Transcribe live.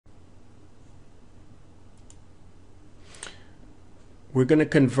We're going to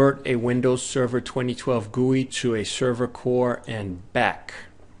convert a Windows Server 2012 GUI to a server core and back.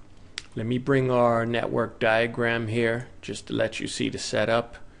 Let me bring our network diagram here just to let you see the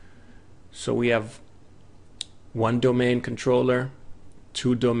setup. So we have one domain controller,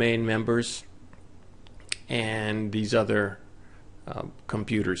 two domain members, and these other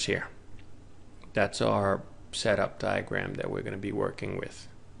computers here. That's our setup diagram that we're going to be working with.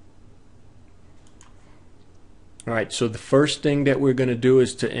 Alright, so the first thing that we're going to do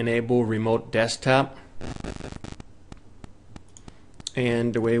is to enable remote desktop.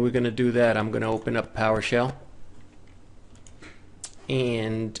 And the way we're going to do that, I'm going to open up PowerShell.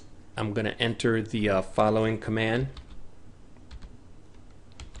 And I'm going to enter the following command.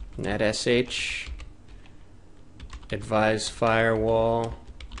 netsh advise firewall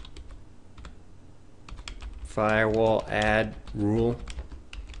add rule,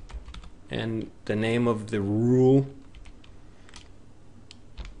 and the name of the rule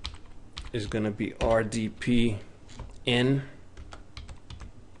is going to be rdp in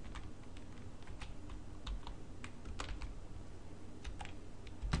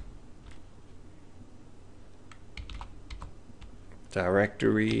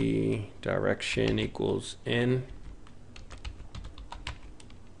directory direction equals in.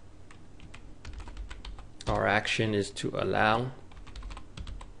 Our action is to allow.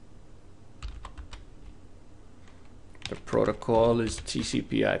 The protocol is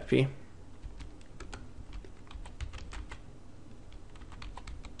TCP/IP.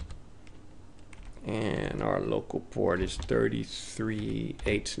 And our local port is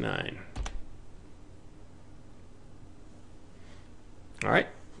 3389. Alright,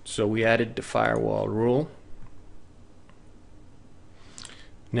 so we added the firewall rule.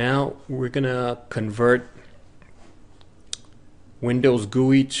 Now we're going to convert Windows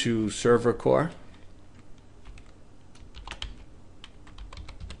GUI to server core.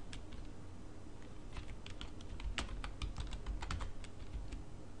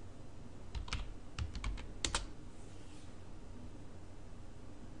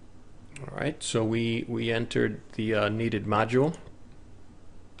 Alright, so we entered the needed module.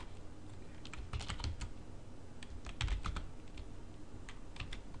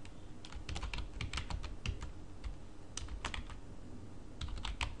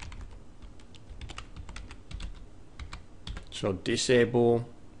 So disable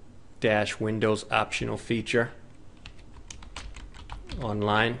 -Windows optional feature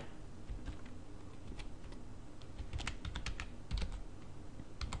online.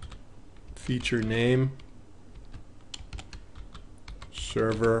 Feature name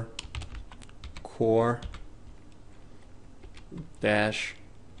server core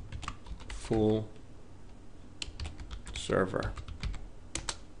 -full server.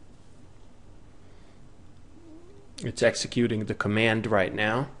 It's executing the command right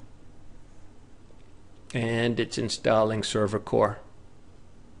now, and it's installing server core.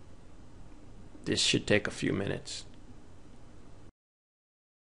 This should take a few minutes.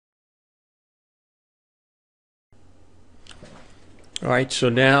 Alright, so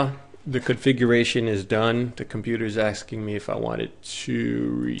now the configuration is done. The computer is asking me if I want it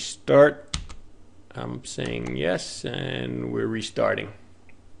to restart. I'm saying yes, and we're restarting.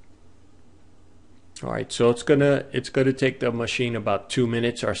 Alright, so it's gonna take the machine about 2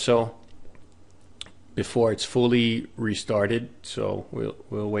 minutes or so before it's fully restarted. So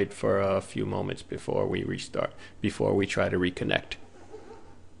we'll wait for a few moments before we restart, before we try to reconnect.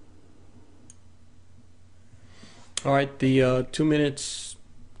 Alright, the 2 minutes,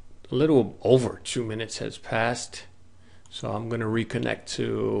 a little over 2 minutes has passed. So I'm gonna reconnect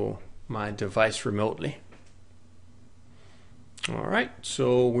to my device remotely. Alright,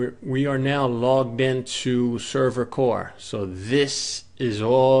 so we are now logged into server core. So this is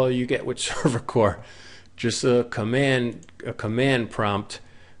all you get with server core. Just a command prompt,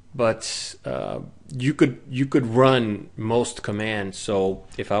 but you could run most commands. So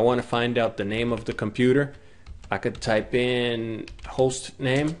if I want to find out the name of the computer, I could type in host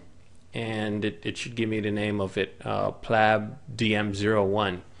name, and it should give me the name of it, plab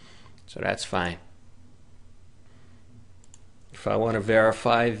dm01. So that's fine. If I want to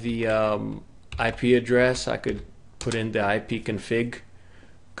verify the IP address, I could put in the ipconfig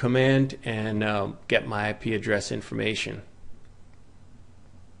command and get my IP address information.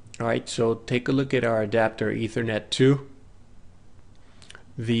 Alright, so take a look at our adapter Ethernet 2.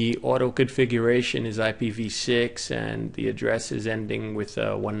 The auto configuration is IPv6 and the address is ending with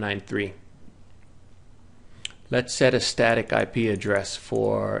 193. Let's set a static IP address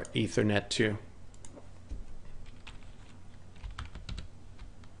for Ethernet 2.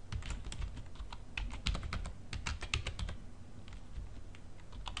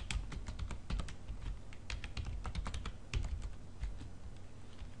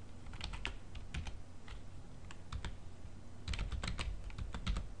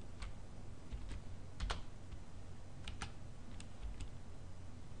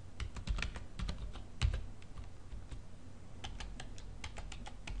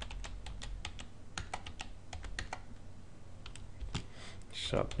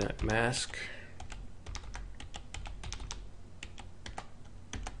 subnet mask.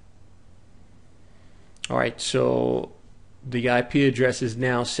 All right, so the IP address is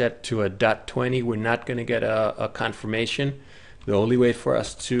now set to a .20. We're not going to get a confirmation. The only way for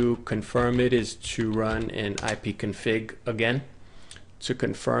us to confirm it is to run an ipconfig again to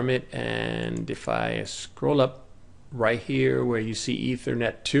confirm it. And if I scroll up right here where you see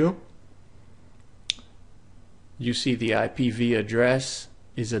Ethernet 2, you see the IPv address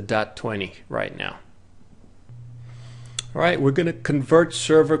is a .20 right now. All right, we're going to convert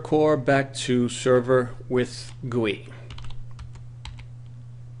server core back to server with GUI.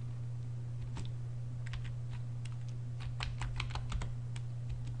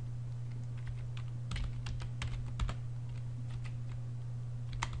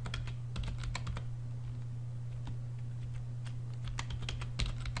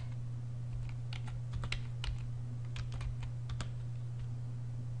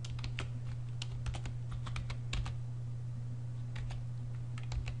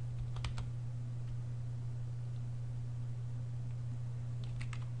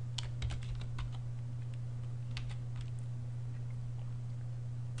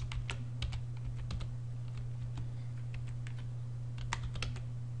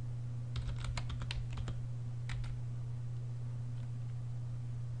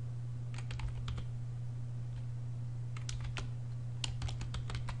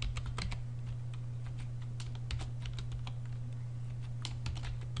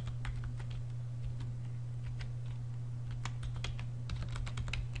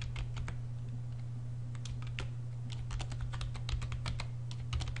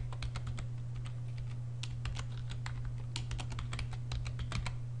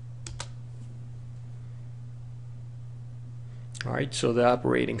 All right, so the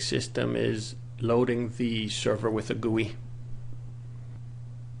operating system is loading the server with a GUI.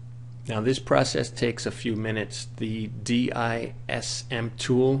 Now this process takes a few minutes. The DISM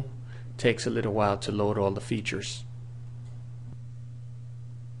tool takes a little while to load all the features.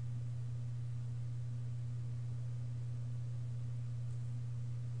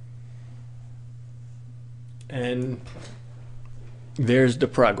 And there's the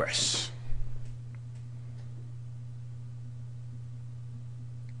progress.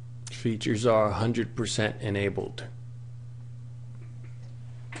 Features are 100% enabled.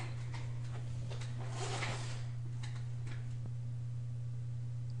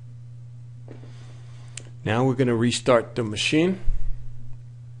 Now we're going to restart the machine.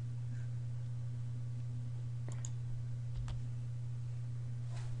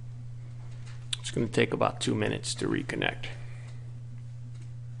 It's going to take about 2 minutes to reconnect.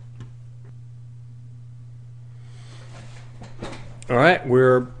 All right,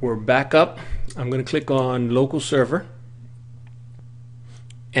 we're back up. I'm going to click on local server,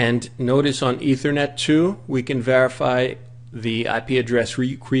 and notice on Ethernet 2 we can verify the IP address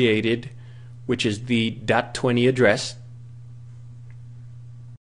recreated, which is the .20 address.